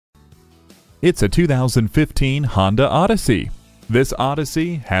It's a 2015 Honda Odyssey. This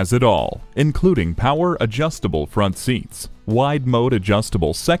Odyssey has it all, including power adjustable front seats, wide mode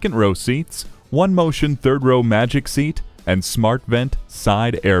adjustable second row seats, one motion third row magic seat, and smart vent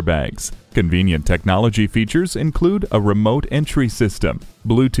side airbags. Convenient technology features include a remote entry system,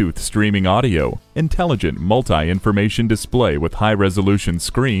 Bluetooth streaming audio, intelligent multi-information display with high-resolution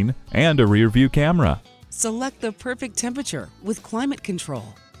screen, and a rear-view camera. Select the perfect temperature with climate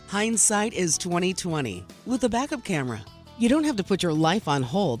control. Hindsight is 20/20 with a backup camera. You don't have to put your life on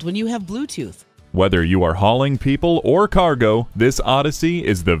hold when you have Bluetooth. Whether you are hauling people or cargo, this Odyssey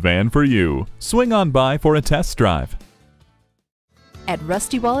is the van for you. Swing on by for a test drive. At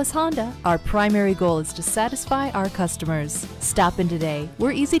Rusty Wallis Honda, our primary goal is to satisfy our customers. Stop in today.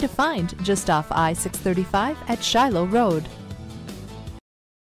 We're easy to find just off I-635 at Shiloh Road.